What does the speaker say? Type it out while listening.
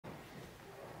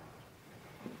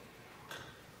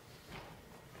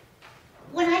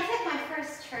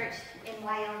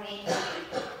Wyoming.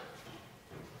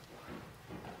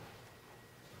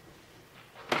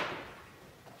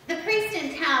 The priest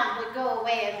in town would go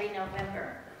away every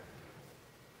November.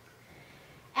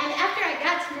 And after I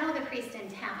got to know the priest in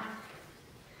town,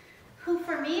 who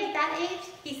for me at that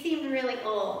age, he seemed really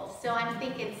old. So I'm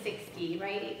thinking 60,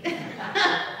 right?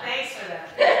 Thanks for that.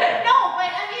 No,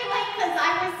 but I mean, like, because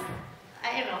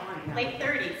I don't know, late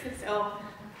 30s, so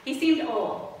he seemed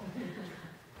old.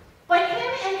 But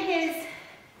him and his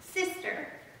sister,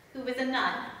 who was a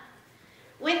nun,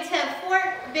 went to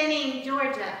Fort Benning,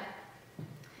 Georgia,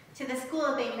 to the School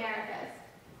of the Americas,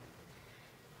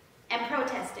 and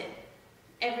protested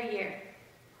every year.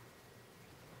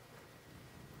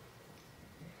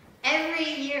 Every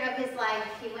year of his life,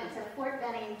 he went to Fort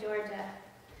Benning, Georgia,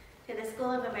 to the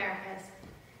School of Americas,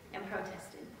 and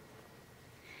protested.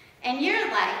 And you're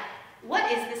like, what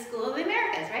is the School of the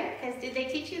Americas, right? Because did they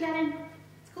teach you that in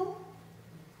school?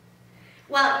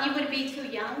 Well, you would be too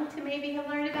young to maybe have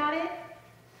learned about it,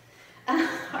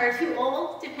 or too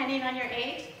old, depending on your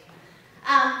age.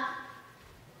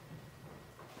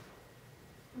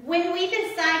 When we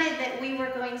decided that we were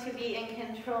going to be in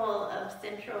control of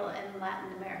Central and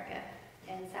Latin America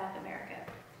and South America,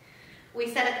 we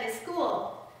set up this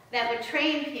school that would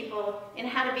train people in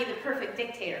how to be the perfect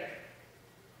dictator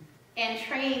and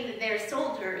train their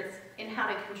soldiers in how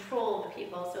to control the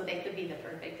people so they could be the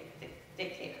perfect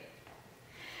dictator.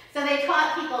 So they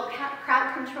taught people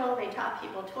crowd control, they taught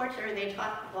people torture, they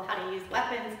taught people how to use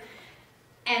weapons,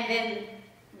 and then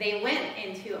they went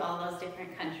into all those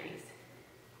different countries.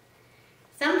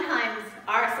 Sometimes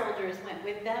our soldiers went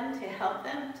with them to help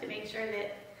them to make sure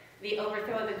that the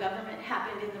overthrow of the government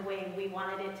happened in the way we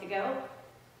wanted it to go.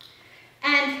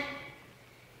 And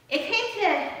it came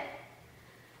to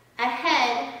a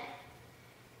head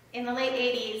in the late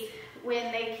 80s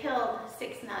when they killed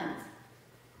 6 nuns.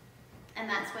 And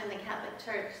that's when the Catholic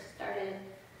Church started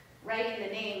writing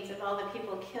the names of all the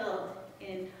people killed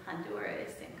in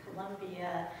Honduras and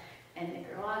Colombia and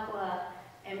Nicaragua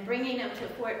and bringing them to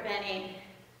Fort Benning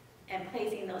and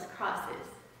placing those crosses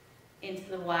into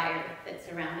the wire that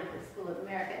surrounded the School of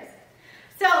Americas.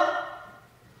 So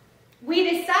we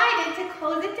decided to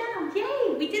close it down.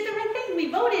 Yay, we did the right thing.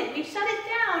 We voted, we shut it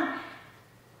down,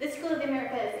 the School of the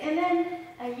Americas. And then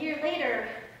a year later,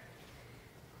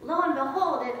 lo and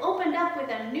behold, it opened up with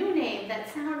a new name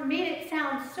that made it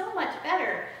sound so much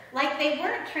better, like they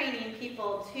weren't training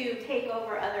people to take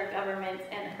over other governments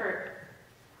and hurt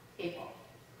people.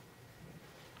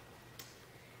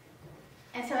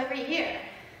 And so every year,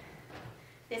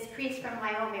 this priest from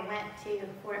Wyoming went to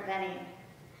Fort Benning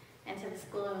and to the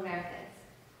School of Americas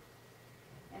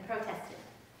and protested.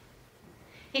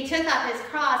 He took up his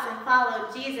cross and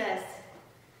followed Jesus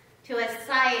to a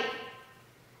site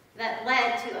that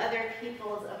led to other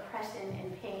people's oppression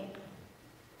and pain.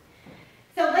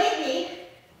 So lately,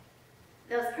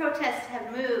 those protests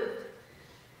have moved.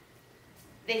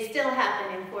 They still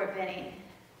happen in Fort Benning,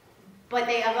 but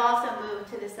they have also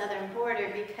moved to the southern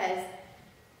border because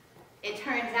it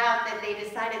turns out that they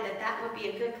decided that that would be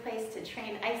a good place to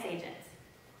train ICE agents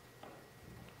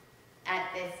at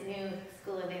this new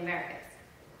School of the Americas.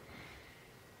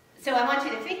 So I want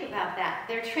you to think about that.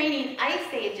 They're training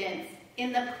ICE agents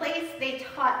in the place they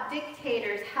taught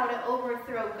dictators how to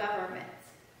overthrow governments.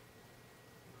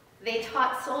 They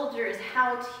taught soldiers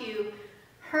how to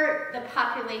hurt the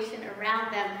population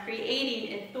around them,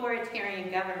 creating authoritarian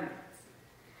governments.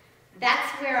 That's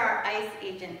where our ICE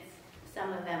agents,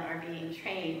 some of them, are being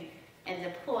trained and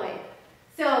deployed.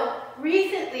 So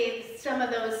recently, some of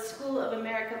those School of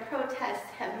America protests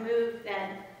have moved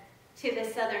then to the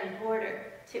southern border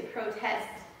to protest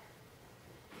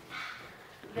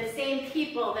the same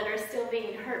people that are still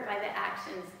being hurt by the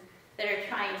actions that are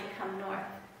trying to come north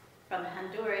from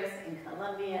Honduras and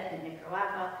Colombia and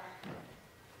Nicaragua.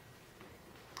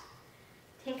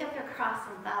 Take up your cross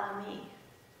and follow me.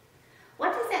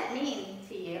 What does that mean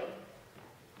to you?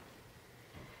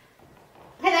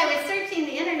 Because I was searching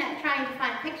the internet trying to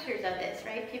find pictures of this,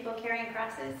 right? People carrying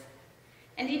crosses.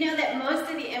 And do you know that most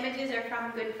of the images are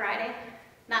from Good Friday?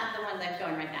 Not the ones I'm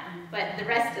showing right now, but the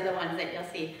rest of the ones that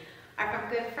you'll see are from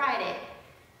Good Friday.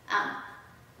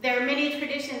 There are many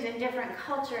traditions in different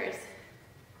cultures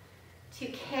to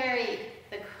carry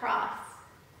the cross,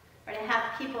 or to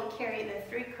have people carry the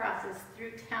 3 crosses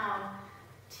through town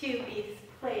to be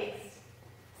placed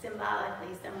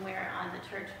symbolically somewhere on the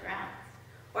church grounds,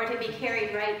 or to be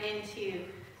carried right into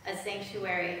a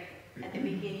sanctuary at the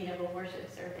beginning of a worship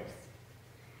service.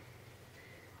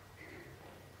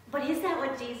 But is that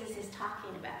what Jesus is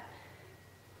talking about?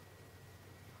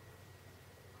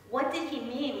 What did he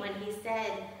mean when he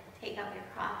said, take up your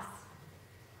cross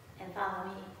and follow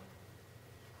me.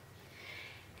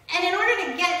 And in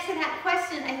order to get to that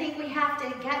question, I think we have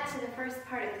to get to the first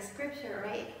part of the scripture,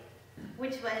 right?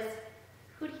 Which was,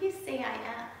 who do you say I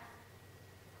am?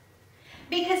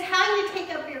 Because how you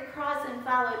take up your cross and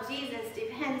follow Jesus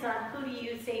depends on who do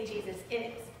you say Jesus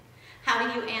is. How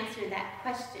do you answer that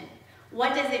question?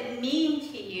 What does it mean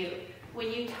to you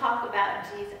when you talk about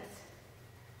Jesus?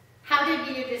 How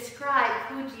do you describe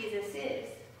who Jesus is?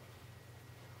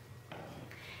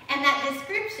 And that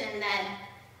description then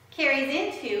carries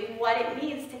into what it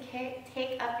means to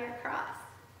take up your cross.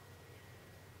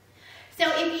 So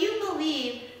if you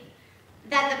believe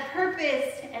that the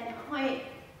purpose and point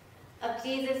of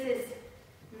Jesus'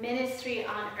 ministry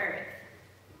on earth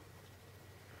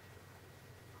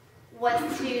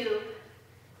was to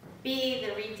be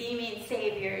the redeeming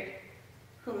Savior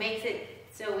who makes it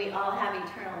so we all have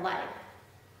eternal life,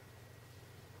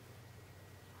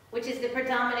 which is the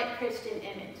predominant Christian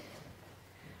image.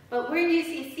 But we're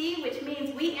UCC, which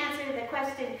means we answer the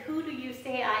question, who do you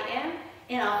say I am,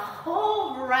 in a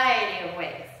whole variety of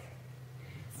ways.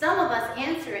 Some of us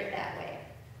answer it that way.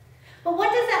 But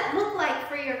what does that look like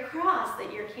for your cross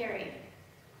that you're carrying?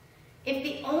 If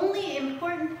the only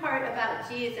important part about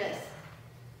Jesus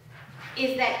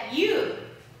is that you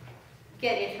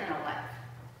get eternal life,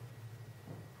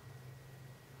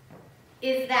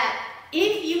 is that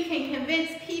if you can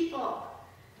convince people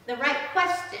the right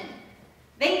question,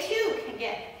 they too can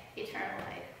get eternal life.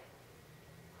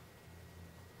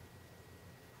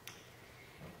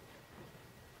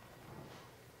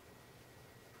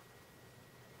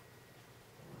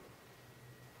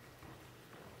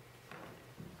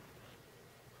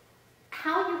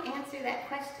 How you answer that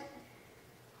question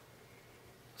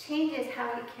changes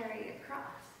how you carry your cross.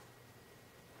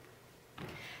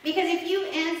 Because if you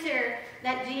answer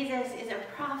that Jesus is a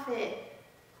prophet,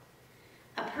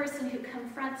 a person who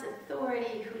confronts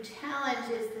authority, who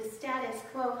challenges the status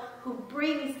quo, who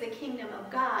brings the kingdom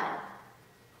of God,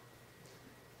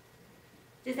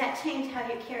 does that change how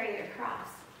you carry your cross?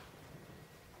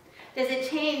 Does it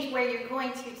change where you're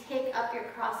going to take up your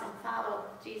cross and follow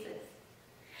Jesus?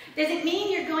 Does it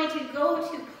mean you're going to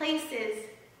go to places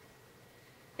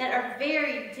that are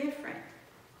very different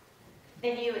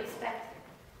than you expected?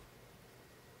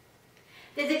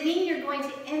 Does it mean you're going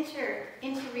to enter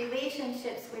into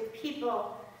relationships with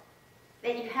people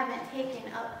that you haven't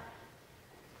taken up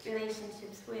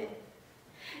relationships with?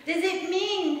 Does it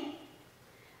mean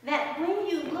that when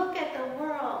you look at the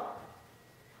world,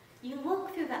 you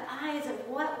look through the eyes of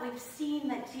what we've seen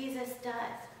that Jesus does,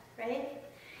 right?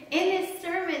 In this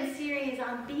sermon series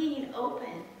on being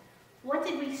open, what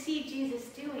did we see Jesus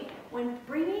doing? When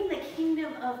bringing the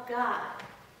kingdom of God,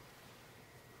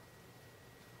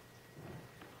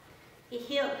 he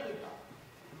healed people.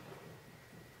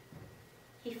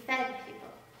 He fed people.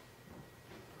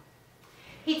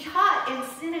 He taught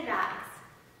in synagogues.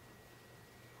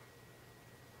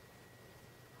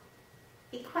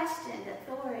 He questioned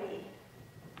authority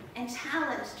and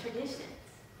challenged traditions.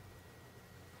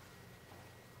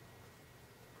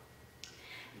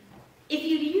 If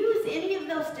you use any of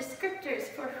those descriptors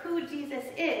for who Jesus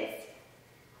is,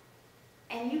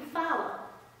 and you follow,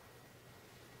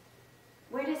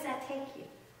 where does that take you?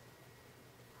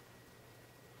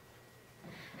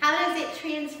 How does it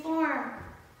transform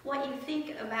what you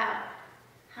think about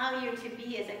how you're to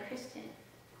be as a Christian?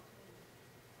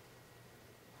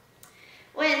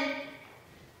 When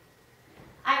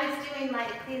I was doing my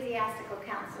ecclesiastical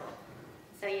counsel,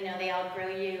 so you know they all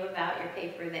grill you about your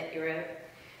paper that you wrote,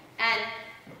 and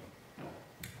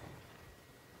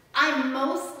I'm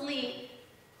mostly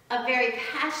a very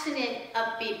passionate,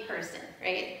 upbeat person,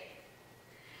 right?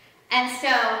 And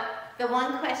so the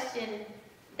one question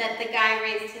that the guy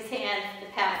raised his hand, the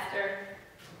pastor,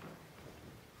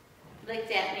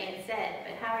 looked at me and said,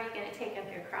 but how are you going to take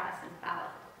up your cross and follow?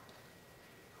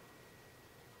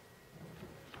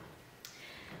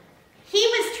 He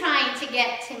was trying to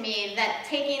get to me that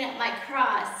taking up my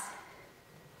cross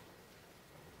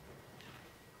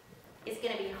is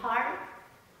going to be hard.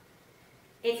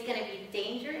 It's going to be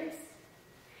dangerous.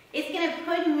 It's going to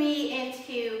put me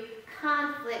into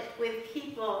conflict with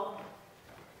people.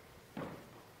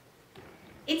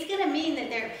 It's going to mean that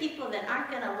there are people that aren't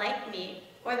going to like me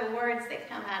or the words that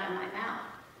come out of my mouth.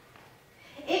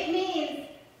 It means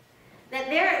that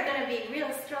there are going to be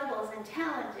real struggles and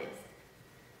challenges.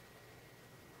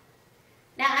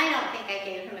 Now, I don't think I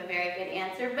gave him a very good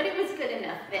answer, but it was good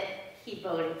enough that he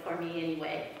voted for me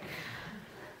anyway.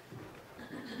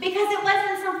 Because it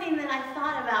wasn't something that I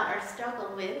thought about or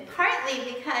struggled with,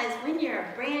 partly because when you're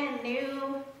a brand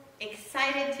new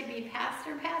excited to be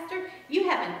pastor, you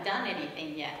haven't done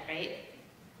anything yet, right?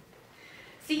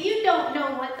 So you don't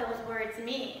know what those words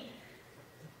mean.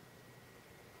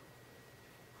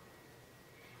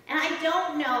 And I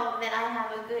don't know that I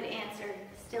have a good answer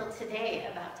still today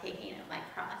about taking up my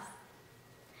cross.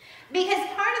 Because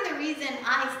part of the reason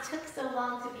I took so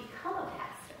long to become a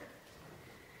pastor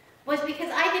was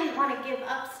because I didn't want to give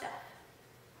up stuff.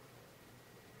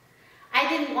 I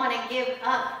didn't want to give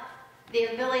up the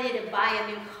ability to buy a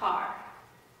new car.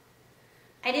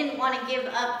 I didn't want to give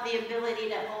up the ability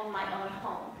to own my own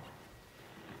home.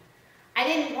 I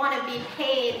didn't want to be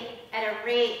paid at a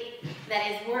rate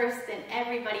that is worse than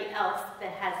everybody else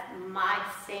that has my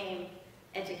same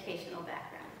educational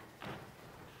background.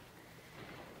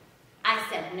 I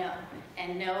said no,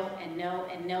 and no, and no,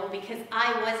 and no, because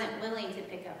I wasn't willing to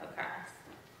pick up a cross.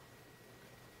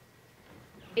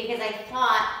 Because I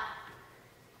thought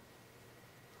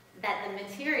that the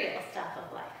material stuff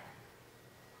of life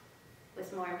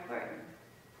was more important.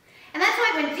 And that's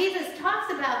why when Jesus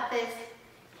talks about this,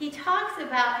 he talks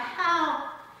about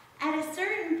how at a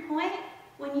certain point,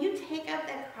 when you take up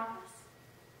that cross,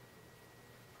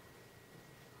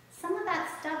 some of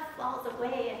that stuff falls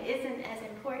away and isn't as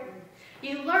important.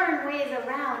 You learn ways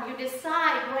around. You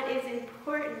decide what is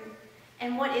important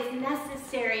and what is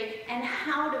necessary and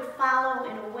how to follow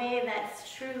in a way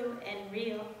that's true and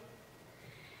real.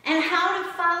 And how to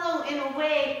follow in a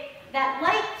way that,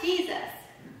 like Jesus,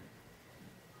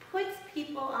 puts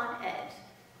people on edge.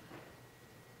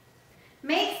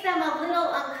 Makes them a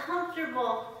little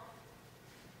uncomfortable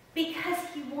because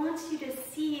he wants you to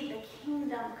see the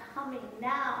kingdom coming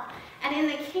now. And in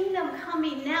the kingdom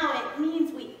coming now, it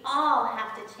means we all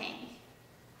have to change.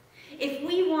 If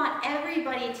we want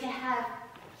everybody to have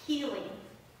healing,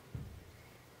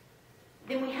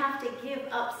 then we have to give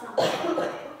up something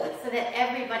so that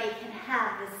everybody can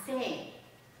have the same.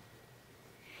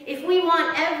 If we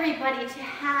want everybody to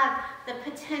have the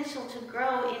potential to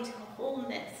grow into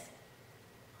wholeness,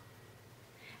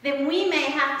 then we may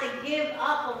have to give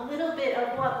up a little bit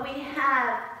of what we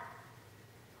have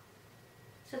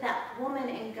so that woman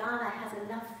in Ghana has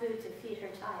enough food to feed her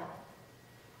child.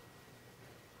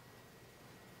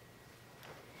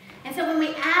 And so when we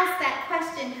ask that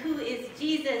question, who is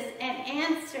Jesus, and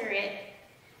answer it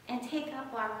and take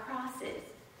up our crosses,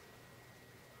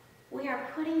 we are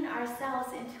putting ourselves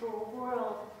into a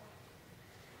world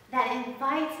that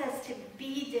invites us to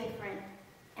be different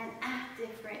and act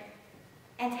different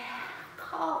and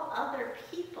call other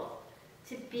people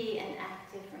to be and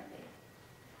act differently.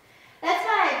 That's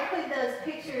why I put those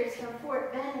pictures from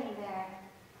Fort Benning there.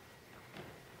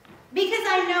 Because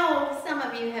I know some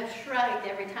of you have shrugged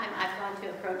every time I've gone to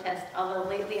a protest, although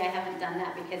lately I haven't done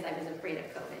that because I was afraid of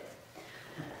COVID.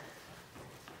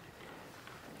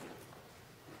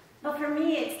 But for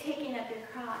me, it's taking up your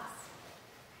cross.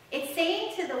 It's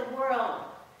saying to the world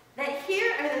that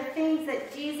here are the things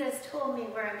that Jesus told me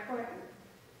were important.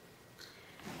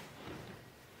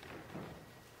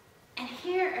 And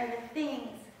here are the things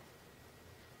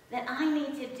that I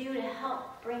need to do to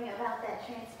help bring about that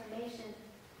transformation.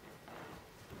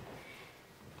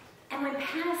 And when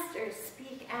pastors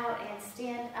speak out and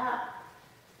stand up,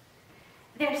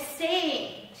 they're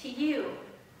saying to you,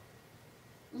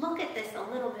 look at this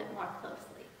a little bit more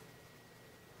closely.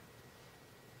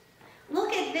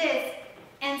 Look at this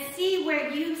and see where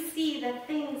you see the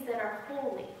things that are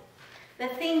holy, the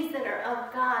things that are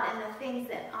of God, and the things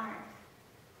that aren't.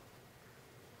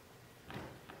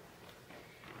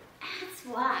 That's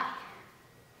why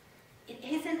it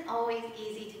isn't always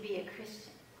easy to be a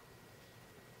Christian.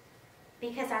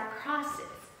 Because our crosses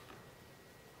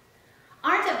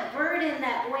aren't a burden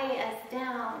that weigh us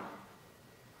down.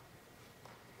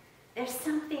 There's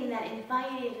something that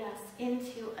invited us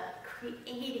into a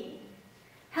creating,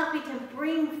 helping to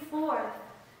bring forth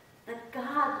the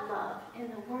God love in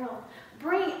the world.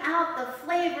 Bring out the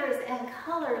flavors and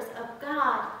colors of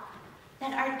God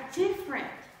that are different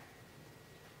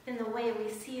than the way we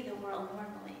see the world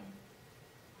normally.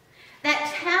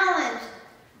 That challenge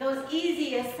those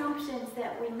easy assumptions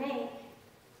that we make.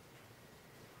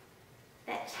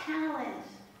 That challenge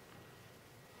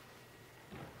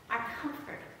our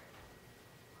comfort.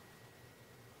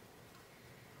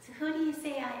 So who do you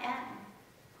say I am?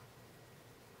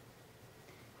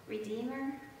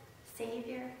 Redeemer,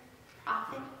 Savior,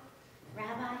 prophet,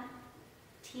 rabbi,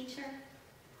 teacher,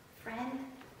 friend,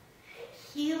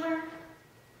 healer?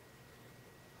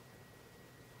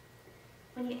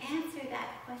 When you answer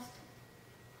that question,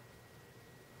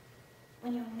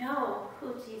 when you know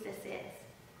who Jesus is,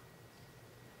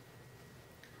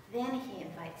 then he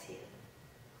invites you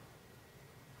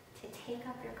to take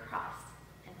up your cross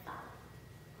and follow